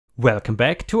Welcome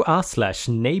back to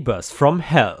r/neighbors from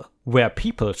hell, where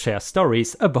people share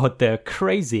stories about their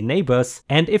crazy neighbors.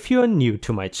 And if you are new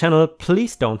to my channel,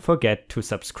 please don't forget to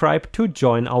subscribe to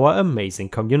join our amazing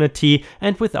community.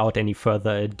 And without any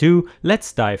further ado,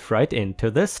 let's dive right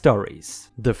into the stories.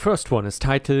 The first one is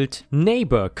titled,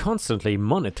 "Neighbor constantly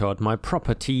monitored my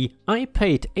property. I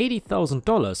paid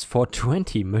 $80,000 for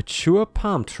 20 mature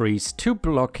palm trees to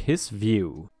block his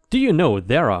view." Do you know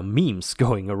there are memes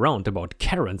going around about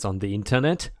Karens on the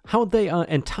internet? How they are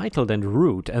entitled and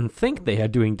rude and think they are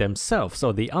doing themselves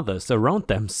or the others around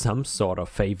them some sort of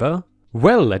favor?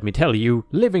 Well, let me tell you,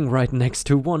 living right next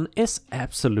to one is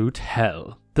absolute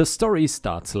hell. The story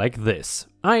starts like this.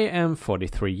 I am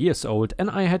 43 years old and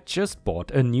I had just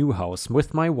bought a new house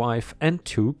with my wife and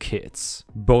 2 kids.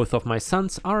 Both of my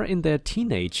sons are in their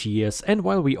teenage years, and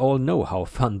while we all know how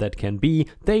fun that can be,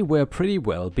 they were pretty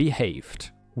well behaved.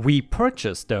 We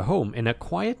purchased the home in a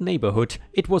quiet neighborhood.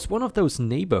 It was one of those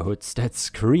neighborhoods that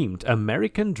screamed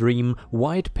American dream,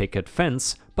 white picket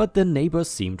fence, but the neighbors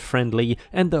seemed friendly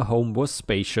and the home was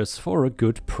spacious for a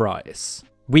good price.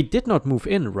 We did not move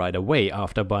in right away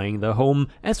after buying the home,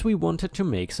 as we wanted to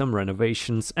make some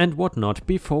renovations and whatnot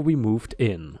before we moved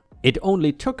in. It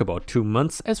only took about 2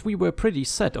 months, as we were pretty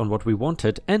set on what we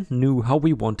wanted and knew how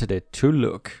we wanted it to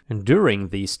look. And during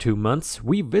these 2 months,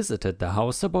 we visited the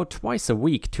house about twice a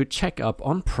week to check up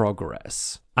on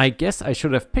progress. I guess I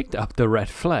should have picked up the red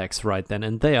flags right then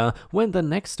and there when the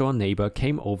next door neighbor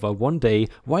came over one day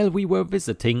while we were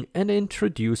visiting and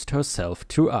introduced herself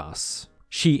to us.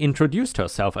 She introduced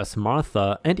herself as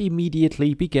Martha and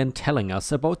immediately began telling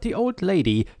us about the old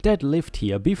lady that lived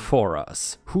here before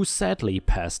us, who sadly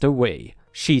passed away.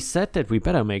 She said that we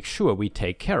better make sure we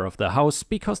take care of the house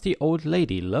because the old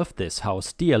lady loved this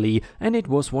house dearly and it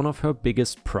was one of her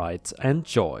biggest prides and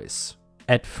joys.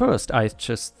 At first I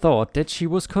just thought that she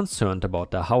was concerned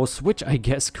about the house, which I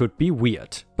guess could be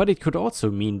weird, but it could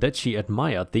also mean that she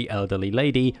admired the elderly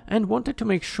lady and wanted to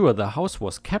make sure the house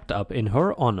was kept up in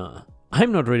her honor.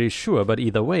 I'm not really sure, but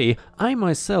either way, I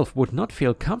myself would not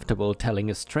feel comfortable telling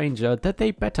a stranger that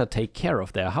they better take care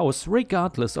of their house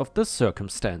regardless of the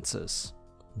circumstances.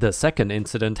 The second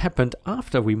incident happened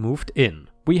after we moved in.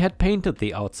 We had painted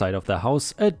the outside of the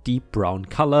house a deep brown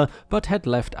color, but had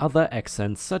left other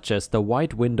accents such as the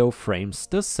white window frames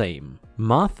the same.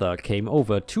 Martha came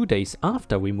over 2 days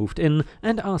after we moved in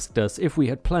and asked us if we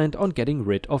had planned on getting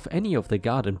rid of any of the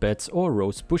garden beds or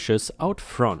rose bushes out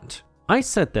front. I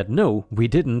said that no, we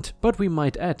didn't, but we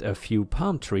might add a few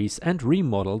palm trees and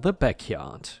remodel the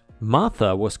backyard.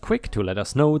 Martha was quick to let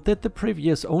us know that the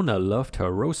previous owner loved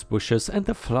her rose bushes and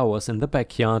the flowers in the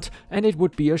backyard, and it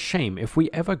would be a shame if we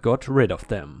ever got rid of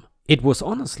them. It was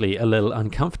honestly a little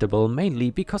uncomfortable,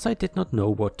 mainly because I did not know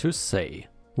what to say.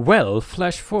 Well,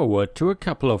 flash forward to a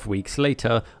couple of weeks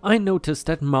later, I noticed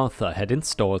that Martha had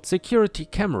installed security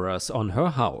cameras on her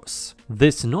house.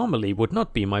 This normally would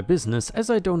not be my business, as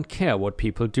I don't care what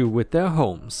people do with their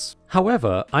homes.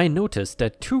 However, I noticed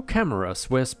that 2 cameras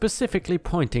were specifically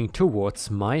pointing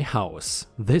towards my house.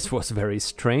 This was very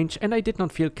strange and I did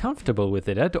not feel comfortable with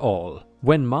it at all.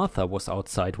 When Martha was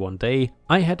outside one day,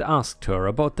 I had asked her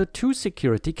about the 2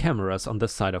 security cameras on the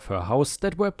side of her house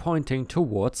that were pointing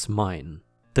towards mine.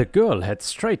 The girl had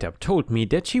straight up told me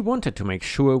that she wanted to make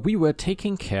sure we were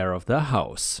taking care of the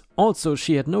house. Also,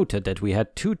 she had noted that we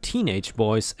had 2 teenage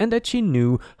boys and that she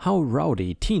knew how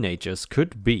rowdy teenagers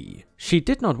could be. She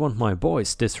did not want my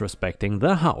boys disrespecting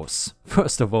the house.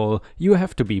 First of all, you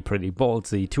have to be pretty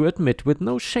ballsy to admit with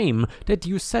no shame that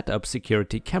you set up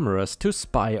security cameras to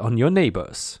spy on your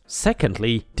neighbors.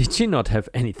 Secondly, did she not have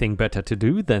anything better to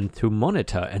do than to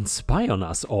monitor and spy on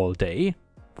us all day?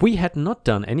 We had not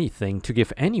done anything to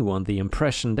give anyone the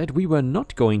impression that we were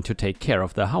not going to take care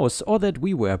of the house or that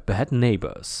we were bad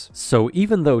neighbors. So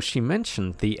even though she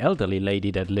mentioned the elderly lady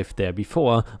that lived there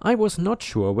before, I was not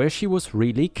sure where she was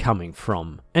really coming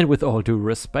from. And with all due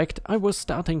respect, I was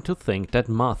starting to think that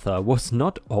Martha was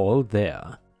not all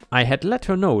there. I had let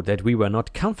her know that we were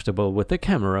not comfortable with the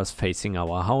cameras facing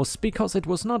our house because it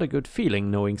was not a good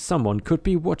feeling knowing someone could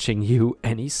be watching you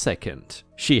any second.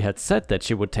 She had said that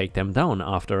she would take them down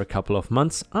after a couple of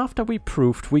months after we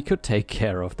proved we could take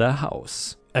care of the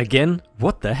house. Again,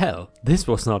 what the hell? This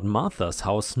was not Martha's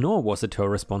house, nor was it her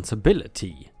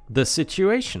responsibility. The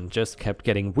situation just kept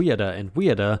getting weirder and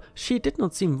weirder. She did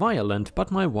not seem violent, but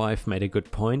my wife made a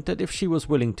good point that if she was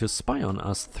willing to spy on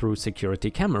us through security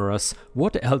cameras,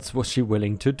 what else was she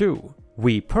willing to do?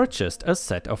 We purchased a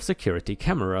set of security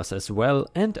cameras as well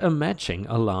and a matching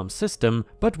alarm system,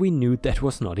 but we knew that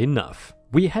was not enough.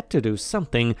 We had to do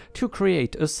something to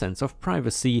create a sense of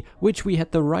privacy, which we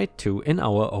had the right to in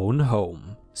our own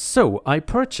home. So I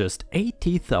purchased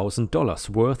 $80,000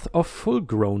 worth of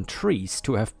full-grown trees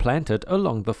to have planted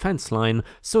along the fence line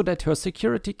so that her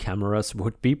security cameras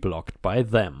would be blocked by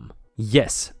them.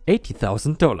 Yes,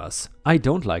 $80,000. I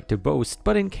don't like to boast,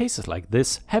 but in cases like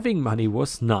this, having money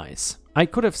was nice. I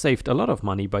could have saved a lot of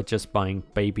money by just buying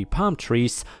baby palm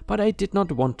trees, but I did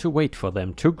not want to wait for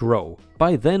them to grow.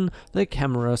 By then, the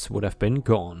cameras would have been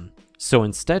gone. So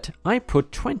instead, I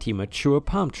put 20 mature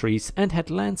palm trees and had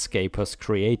landscapers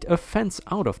create a fence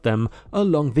out of them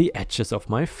along the edges of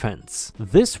my fence.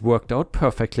 This worked out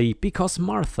perfectly because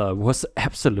Martha was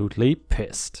absolutely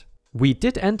pissed. We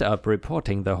did end up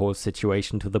reporting the whole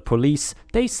situation to the police.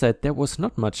 They said there was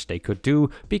not much they could do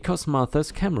because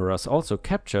Martha's cameras also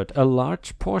captured a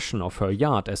large portion of her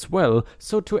yard as well,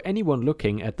 so to anyone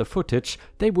looking at the footage,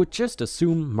 they would just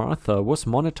assume Martha was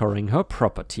monitoring her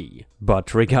property.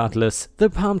 But regardless, the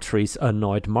palm trees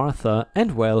annoyed Martha,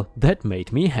 and well, that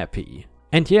made me happy.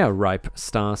 And yeah, Ripe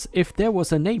Stars, if there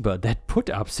was a neighbor that put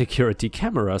up security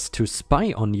cameras to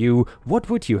spy on you, what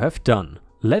would you have done?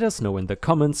 Let us know in the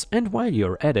comments, and while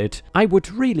you're at it, I would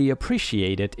really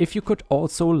appreciate it if you could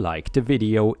also like the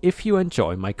video if you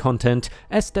enjoy my content,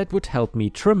 as that would help me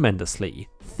tremendously.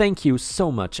 Thank you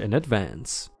so much in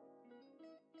advance.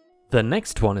 The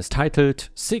next one is titled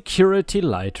Security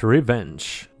Light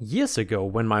Revenge. Years ago,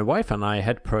 when my wife and I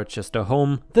had purchased a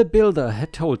home, the builder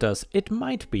had told us it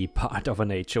might be part of an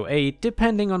HOA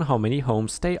depending on how many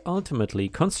homes they ultimately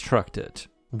constructed.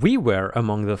 We were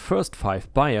among the first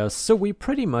 5 buyers, so we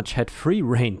pretty much had free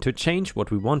rein to change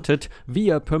what we wanted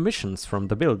via permissions from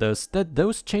the builders that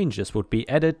those changes would be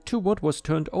added to what was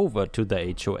turned over to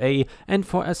the HOA, and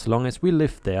for as long as we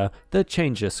lived there, the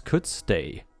changes could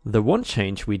stay. The one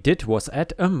change we did was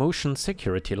add a motion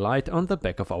security light on the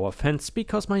back of our fence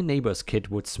because my neighbor's kid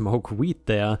would smoke weed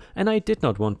there and I did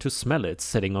not want to smell it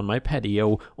sitting on my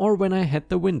patio or when I had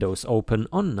the windows open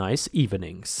on nice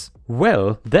evenings.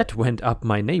 Well, that went up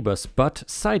my neighbor's butt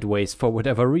sideways for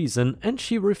whatever reason, and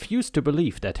she refused to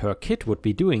believe that her kid would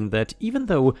be doing that even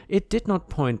though it did not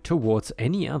point towards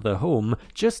any other home,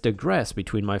 just the grass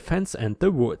between my fence and the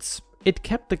woods. It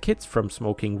kept the kids from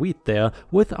smoking weed there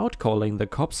without calling the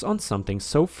cops on something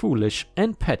so foolish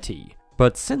and petty.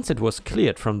 But since it was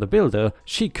cleared from the builder,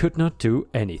 she could not do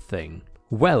anything.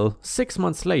 Well, 6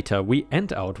 months later we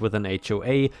end out with an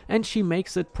HOA and she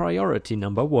makes it priority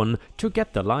number 1 to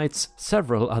get the lights,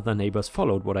 several other neighbors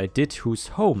followed what I did whose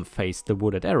home faced the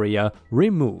wooded area,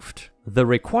 removed. The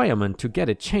requirement to get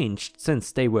it changed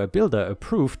since they were builder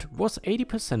approved was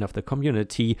 80% of the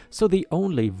community, so the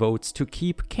only votes to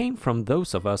keep came from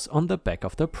those of us on the back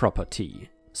of the property.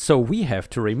 So we have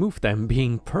to remove them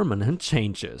being permanent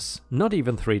changes. Not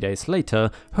even 3 days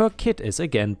later, her kid is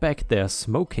again back there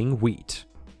smoking weed.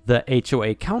 The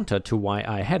HOA counter to why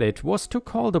I had it was to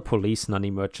call the police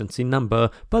non-emergency number,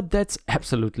 but that's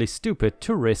absolutely stupid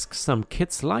to risk some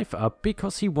kid's life up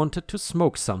because he wanted to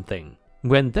smoke something.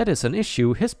 When that is an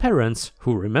issue, his parents,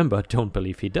 who remember don't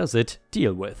believe he does it,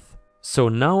 deal with. So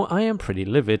now I am pretty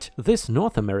livid. This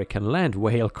North American land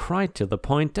whale cried to the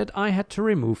point that I had to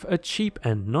remove a cheap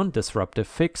and non-disruptive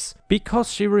fix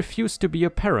because she refused to be a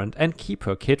parent and keep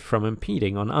her kid from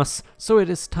impeding on us, so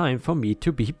it is time for me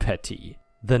to be petty.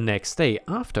 The next day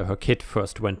after her kid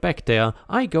first went back there,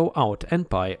 I go out and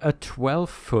buy a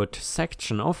 12-foot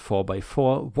section of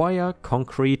 4x4 wire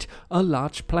concrete, a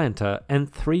large planter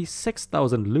and 3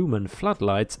 6,000 lumen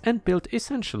floodlights and build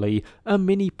essentially a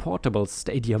mini portable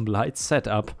stadium light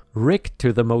setup, rigged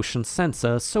to the motion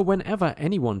sensor so whenever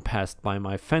anyone passed by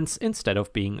my fence, instead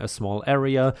of being a small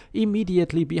area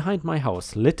immediately behind my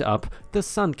house lit up, the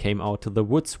sun came out to the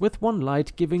woods with one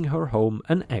light giving her home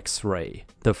an X-ray.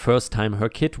 The first time her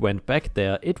kid went back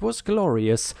there it was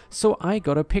glorious, so I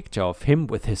got a picture of him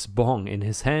with his bong in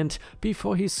his hand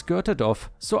before he skirted off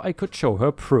so I could show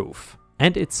her proof.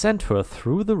 And it sent her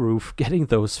through the roof getting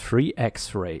those free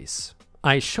X-rays.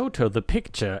 I showed her the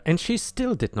picture and she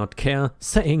still did not care,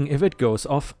 saying if it goes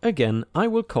off again I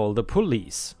will call the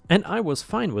police. And I was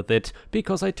fine with it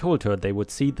because I told her they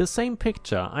would see the same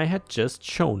picture I had just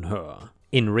shown her.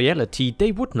 In reality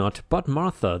they would not, but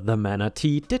Martha, the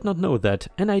manatee, did not know that,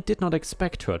 and I did not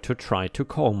expect her to try to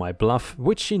call my bluff,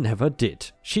 which she never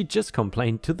did. She just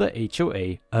complained to the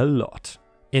HOA a lot.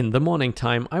 In the morning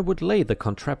time I would lay the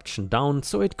contraption down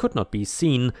so it could not be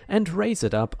seen and raise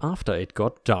it up after it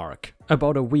got dark.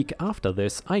 About a week after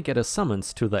this I get a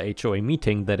summons to the HOA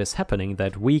meeting that is happening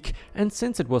that week, and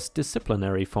since it was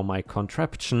disciplinary for my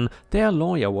contraption, their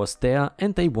lawyer was there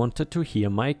and they wanted to hear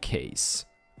my case.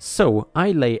 So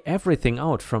I lay everything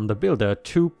out from the builder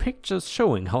to pictures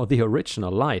showing how the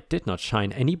original light did not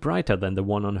shine any brighter than the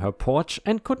one on her porch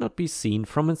and could not be seen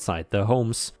from inside their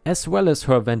homes, as well as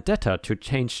her vendetta to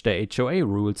change the HOA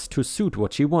rules to suit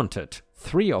what she wanted.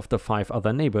 3 of the 5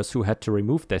 other neighbors who had to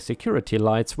remove their security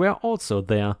lights were also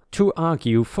there to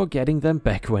argue for getting them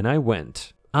back when I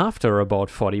went. After about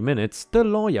 40 minutes, the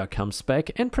lawyer comes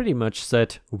back and pretty much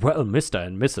said, "Well, Mr.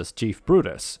 and Mrs. Chief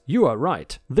Brutus, you are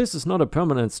right. This is not a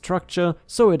permanent structure,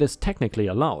 so it is technically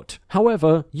allowed.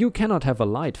 However, you cannot have a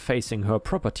light facing her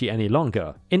property any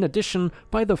longer. In addition,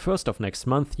 by the 1st of next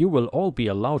month, you will all be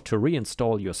allowed to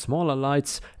reinstall your smaller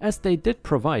lights, as they did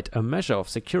provide a measure of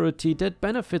security that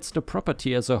benefits the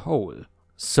property as a whole."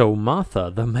 So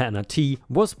Martha, the manatee,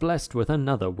 was blessed with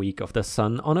another week of the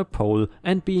sun on a pole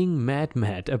and being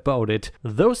mad about it.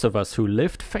 Those of us who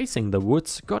lived facing the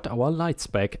woods got our lights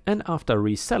back, and after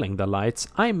reselling the lights,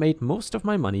 I made most of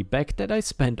my money back that I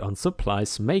spent on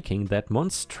supplies making that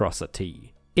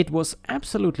monstrosity. It was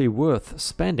absolutely worth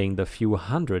spending the few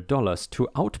 $100s to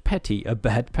out-petty a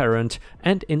bad parent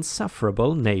and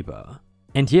insufferable neighbor.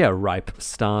 And yeah, ripe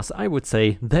stars, I would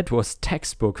say that was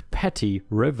textbook petty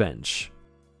revenge.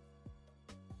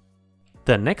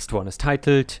 The next one is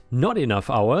titled, "Not Enough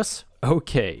Hours?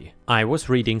 Okay." I was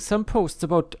reading some posts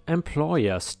about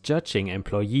employers judging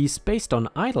employees based on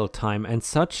idle time and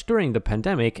such during the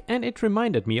pandemic, and it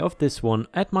reminded me of this one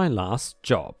at my last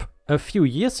job. A few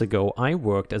years ago I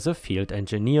worked as a field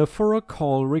engineer for a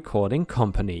call recording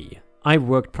company. I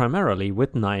worked primarily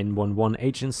with 911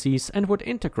 agencies and would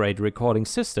integrate recording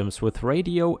systems with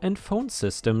radio and phone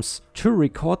systems to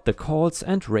record the calls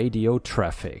and radio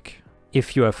traffic.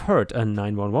 If you have heard a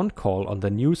 911 call on the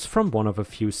news from one of a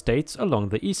few states along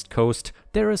the East Coast,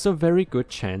 there is a very good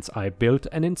chance I built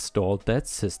and installed that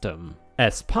system.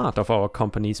 As part of our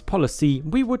company's policy,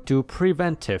 we would do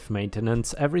preventive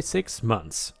maintenance every 6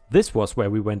 months. This was where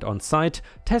we went on site,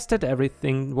 tested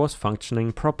everything was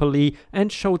functioning properly,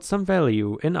 and showed some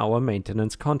value in our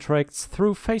maintenance contracts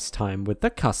through FaceTime with the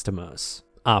customers.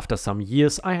 After some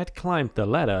years, I had climbed the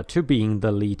ladder to being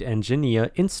the lead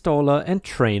engineer, installer, and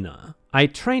trainer. I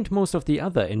trained most of the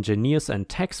other engineers and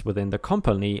techs within the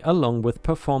company along with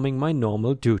performing my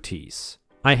normal duties.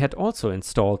 I had also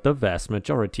installed the vast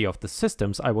majority of the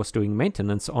systems I was doing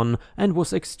maintenance on and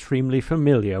was extremely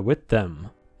familiar with them.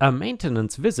 A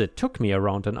maintenance visit took me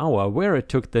around an hour, where it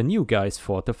took the new guys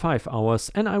 4 to 5 hours,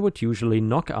 and I would usually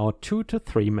knock out 2 to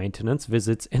 3 maintenance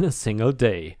visits in a single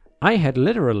day. I had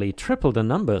literally triple the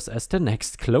numbers as the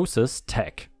next closest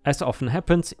tech. As often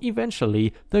happens,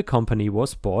 eventually the company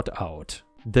was bought out.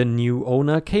 The new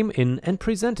owner came in and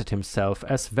presented himself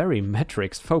as very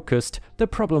metrics focused. The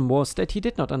problem was that he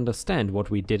did not understand what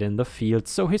we did in the field,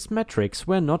 so his metrics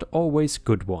were not always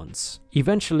good ones.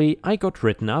 Eventually I got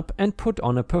written up and put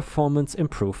on a performance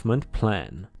improvement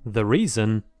plan. The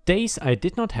reason? Days I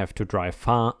did not have to drive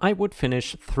far, I would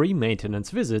finish 3 maintenance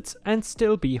visits and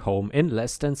still be home in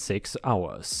less than 6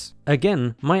 hours.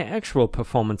 Again, my actual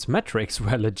performance metrics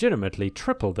were legitimately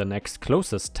triple the next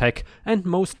closest tech, and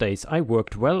most days I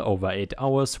worked well over 8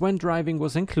 hours when driving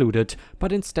was included,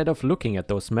 but instead of looking at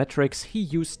those metrics, he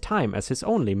used time as his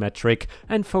only metric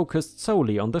and focused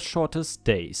solely on the shortest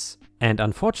days. And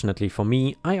unfortunately for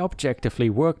me, I objectively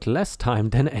worked less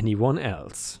time than anyone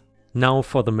else. Now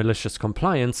for the malicious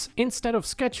compliance, instead of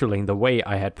scheduling the way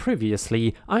I had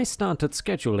previously, I started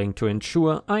scheduling to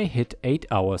ensure I hit 8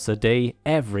 hours a day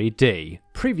every day.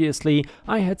 Previously,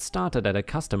 I had started at a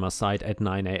customer site at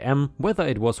 9 AM, whether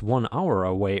it was 1 hour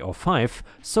away or 5,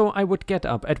 so I would get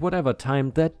up at whatever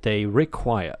time that day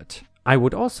required. I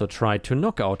would also try to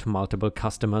knock out multiple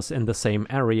customers in the same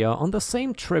area on the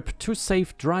same trip to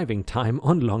save driving time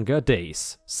on longer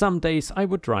days. Some days I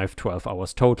would drive 12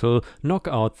 hours total, knock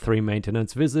out 3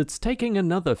 maintenance visits, taking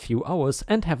another few hours,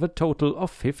 and have a total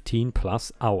of 15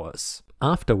 plus hours.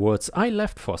 Afterwards, I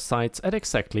left for sites at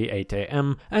exactly 8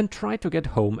 AM and tried to get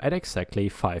home at exactly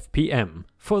 5 PM.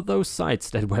 For those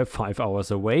sites that were 5 hours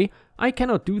away, I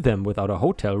cannot do them without a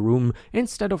hotel room.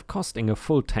 Instead of costing a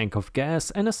full tank of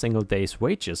gas and a single day's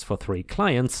wages for 3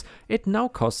 clients, it now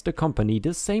costs the company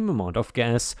the same amount of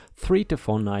gas, 3 to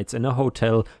 4 nights in a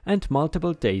hotel, and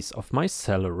multiple days of my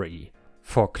salary.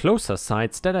 For closer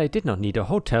sites that I did not need a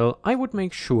hotel, I would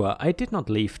make sure I did not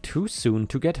leave too soon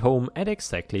to get home at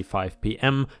exactly 5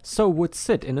 PM, so would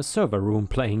sit in a server room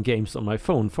playing games on my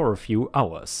phone for a few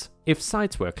hours. If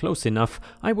sites were close enough,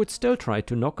 I would still try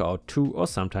to knock out 2 or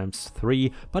sometimes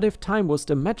 3, but if time was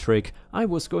the metric, I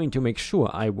was going to make sure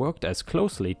I worked as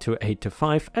closely to 8 to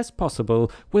 5 as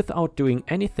possible without doing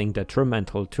anything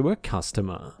detrimental to a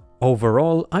customer.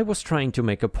 Overall, I was trying to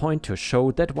make a point to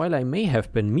show that while I may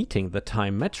have been meeting the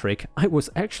time metric, I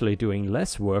was actually doing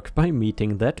less work by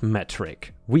meeting that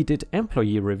metric. We did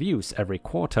employee reviews every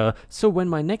quarter, so when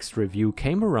my next review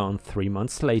came around 3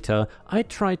 months later, I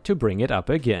tried to bring it up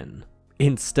again.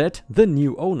 Instead, the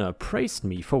new owner praised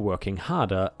me for working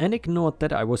harder and ignored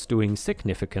that I was doing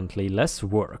significantly less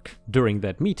work. During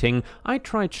that meeting, I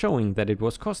tried showing that it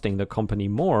was costing the company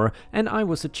more and I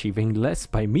was achieving less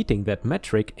by meeting that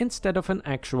metric instead of an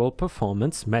actual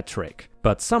performance metric.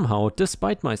 But somehow,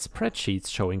 despite my spreadsheets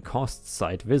showing costs,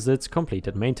 site visits,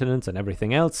 completed maintenance and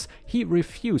everything else, he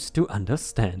refused to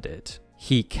understand it.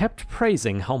 He kept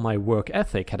praising how my work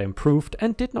ethic had improved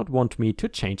and did not want me to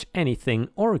change anything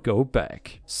or go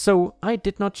back. So I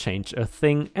did not change a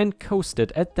thing and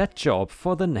coasted at that job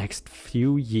for the next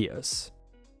few years.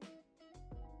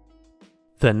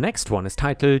 The next one is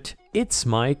titled, It's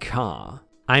My Car.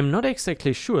 I'm not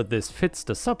exactly sure this fits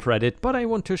the subreddit, but I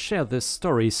want to share this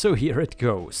story, so here it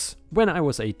goes. When I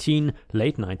was 18,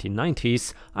 late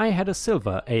 1990s, I had a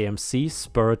silver AMC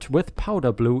Spied with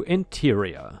powder blue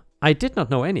interior. I did not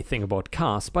know anything about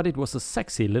cars, but it was a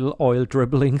sexy little oil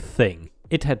dribbling thing.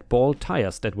 It had ball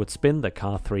tires that would spin the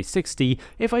car 360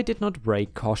 if I did not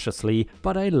brake cautiously,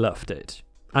 but I loved it.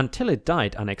 Until it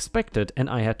died unexpected and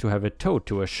I had to have it towed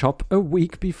to a shop a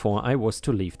week before I was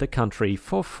to leave the country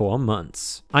for 4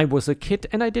 months. I was a kid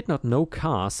and I did not know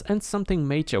cars, and something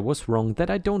major was wrong that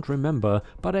I don't remember,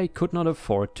 but I could not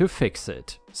afford to fix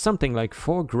it. Something like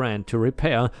 4 grand to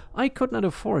repair. I could not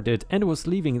afford it and was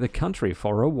leaving the country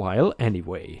for a while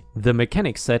anyway. The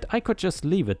mechanic said I could just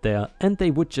leave it there and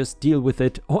they would just deal with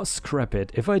it or scrap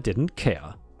it if I didn't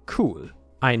care. Cool.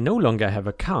 I no longer have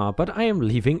a car, but I am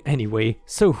leaving anyway,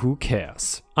 so who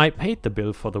cares? I paid the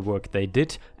bill for the work they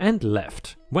did and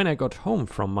left. When I got home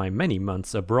from my many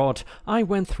months abroad, I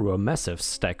went through a massive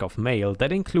stack of mail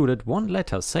that included one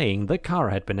letter saying the car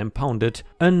had been impounded,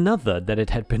 another that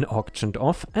it had been auctioned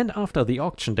off, and after the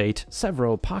auction date,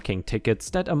 several parking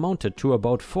tickets that amounted to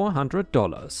about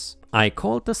 $400. I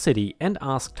called the city and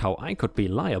asked how I could be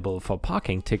liable for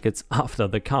parking tickets after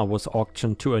the car was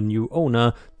auctioned to a new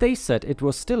owner. They said it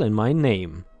was still in my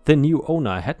name. The new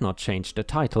owner had not changed the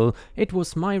title, it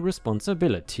was my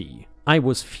responsibility. I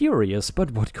was furious, but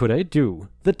what could I do?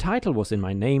 The title was in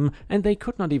my name and they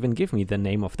could not even give me the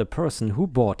name of the person who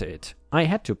bought it. I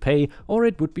had to pay or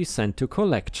it would be sent to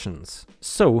collections.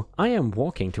 So I am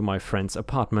walking to my friend's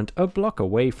apartment a block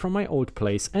away from my old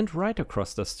place, and right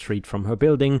across the street from her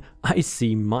building I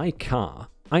see my car.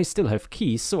 I still have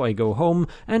keys, so I go home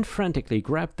and frantically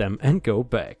grab them and go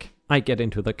back. I get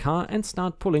into the car and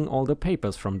start pulling all the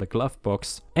papers from the glove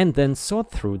box and then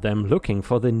sort through them looking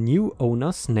for the new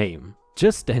owner's name.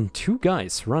 Just then 2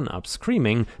 guys run up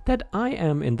screaming that I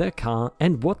am in their car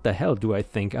and what the hell do I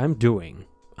think I'm doing?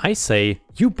 I say,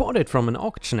 you bought it from an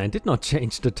auction and did not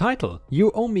change the title.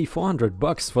 You owe me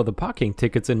 $400 for the parking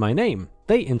tickets in my name.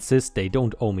 They insist they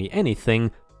don't owe me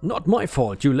anything. Not my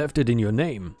fault, you left it in your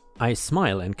name. I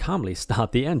smile and calmly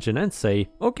start the engine and say,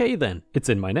 okay then, it's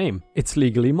in my name, it's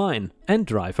legally mine, and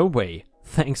drive away.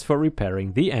 Thanks for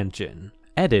repairing the engine.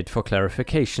 Edit for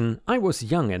clarification, I was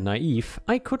young and naive.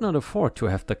 I could not afford to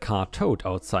have the car towed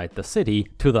outside the city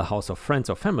to the house of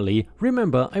friends or family.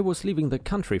 Remember, I was leaving the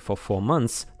country for 4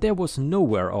 months. There was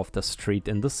nowhere off the street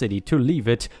in the city to leave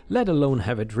it, let alone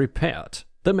have it repaired.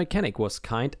 The mechanic was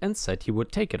kind and said he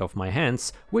would take it off my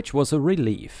hands, which was a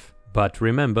relief. But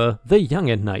remember the young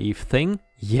and naive thing?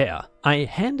 Yeah, I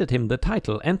handed him the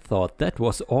title and thought that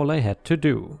was all I had to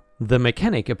do. The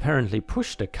mechanic apparently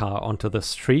pushed the car onto the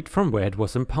street from where it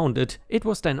was impounded. It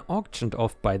was then auctioned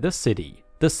off by the city.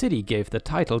 The city gave the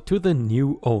title to the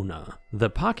new owner. The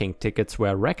parking tickets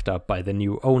were racked up by the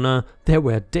new owner. There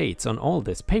were dates on all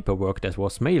this paperwork that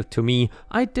was mailed to me.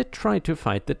 I did try to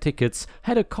find the tickets,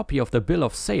 had a copy of the bill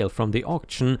of sale from the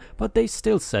auction, but they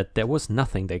still said there was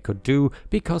nothing they could do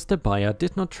because the buyer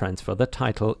did not transfer the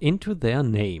title into their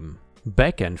name.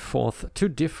 Back and forth to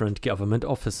different government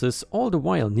offices, all the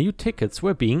while new tickets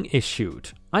were being issued.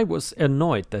 I was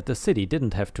annoyed that the city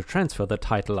didn't have to transfer the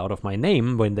title out of my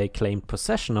name when they claimed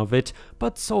possession of it,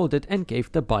 but sold it and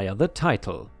gave the buyer the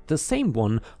title. The same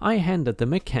one I handed the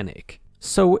mechanic.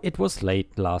 So it was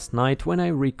late last night when I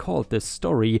recalled this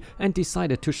story and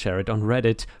decided to share it on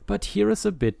Reddit, but here is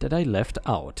a bit that I left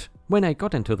out. When I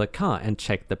got into the car and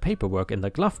checked the paperwork in the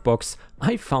glove box,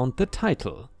 I found the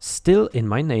title. Still in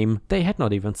my name, they had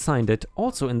not even signed it.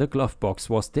 Also in the glove box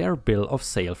was their bill of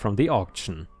sale from the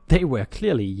auction. They were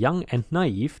clearly young and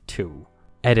naive too.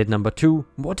 Edit number 2,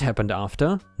 what happened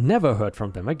after? Never heard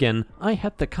from them again. I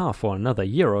had the car for another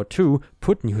year or two,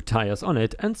 put new tires on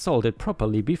it and sold it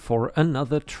properly before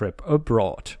another trip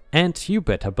abroad. And you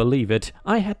better believe it,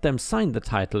 I had them sign the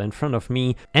title in front of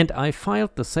me and I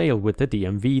filed the sale with the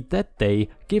DMV that day,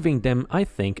 giving them I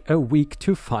think a week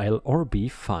to file or be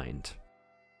fined.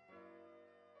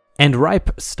 And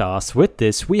ripe stars, with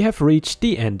this we have reached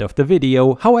the end of the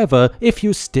video. However, if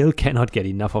you still cannot get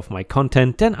enough of my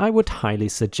content, then I would highly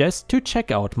suggest to check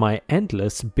out my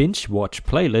endless binge watch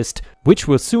playlist, which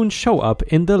will soon show up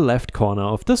in the left corner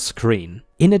of the screen.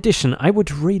 In addition, I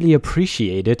would really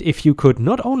appreciate it if you could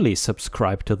not only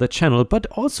subscribe to the channel, but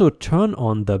also turn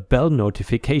on the bell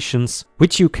notifications,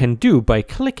 which you can do by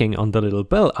clicking on the little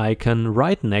bell icon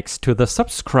right next to the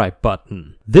subscribe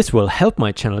button. This will help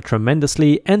my channel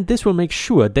tremendously and this will make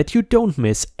sure that you don't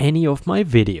miss any of my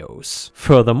videos.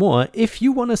 Furthermore, if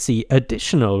you want to see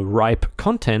additional ripe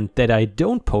content that I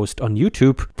don't post on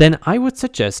YouTube, then I would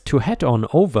suggest to head on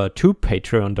over to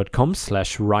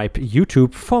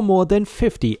patreon.com/ripeyoutube for more than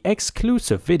 50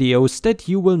 exclusive videos that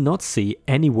you will not see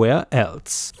anywhere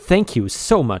else. Thank you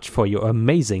so much for your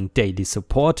amazing daily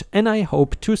support and I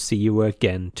hope to see you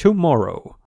again tomorrow.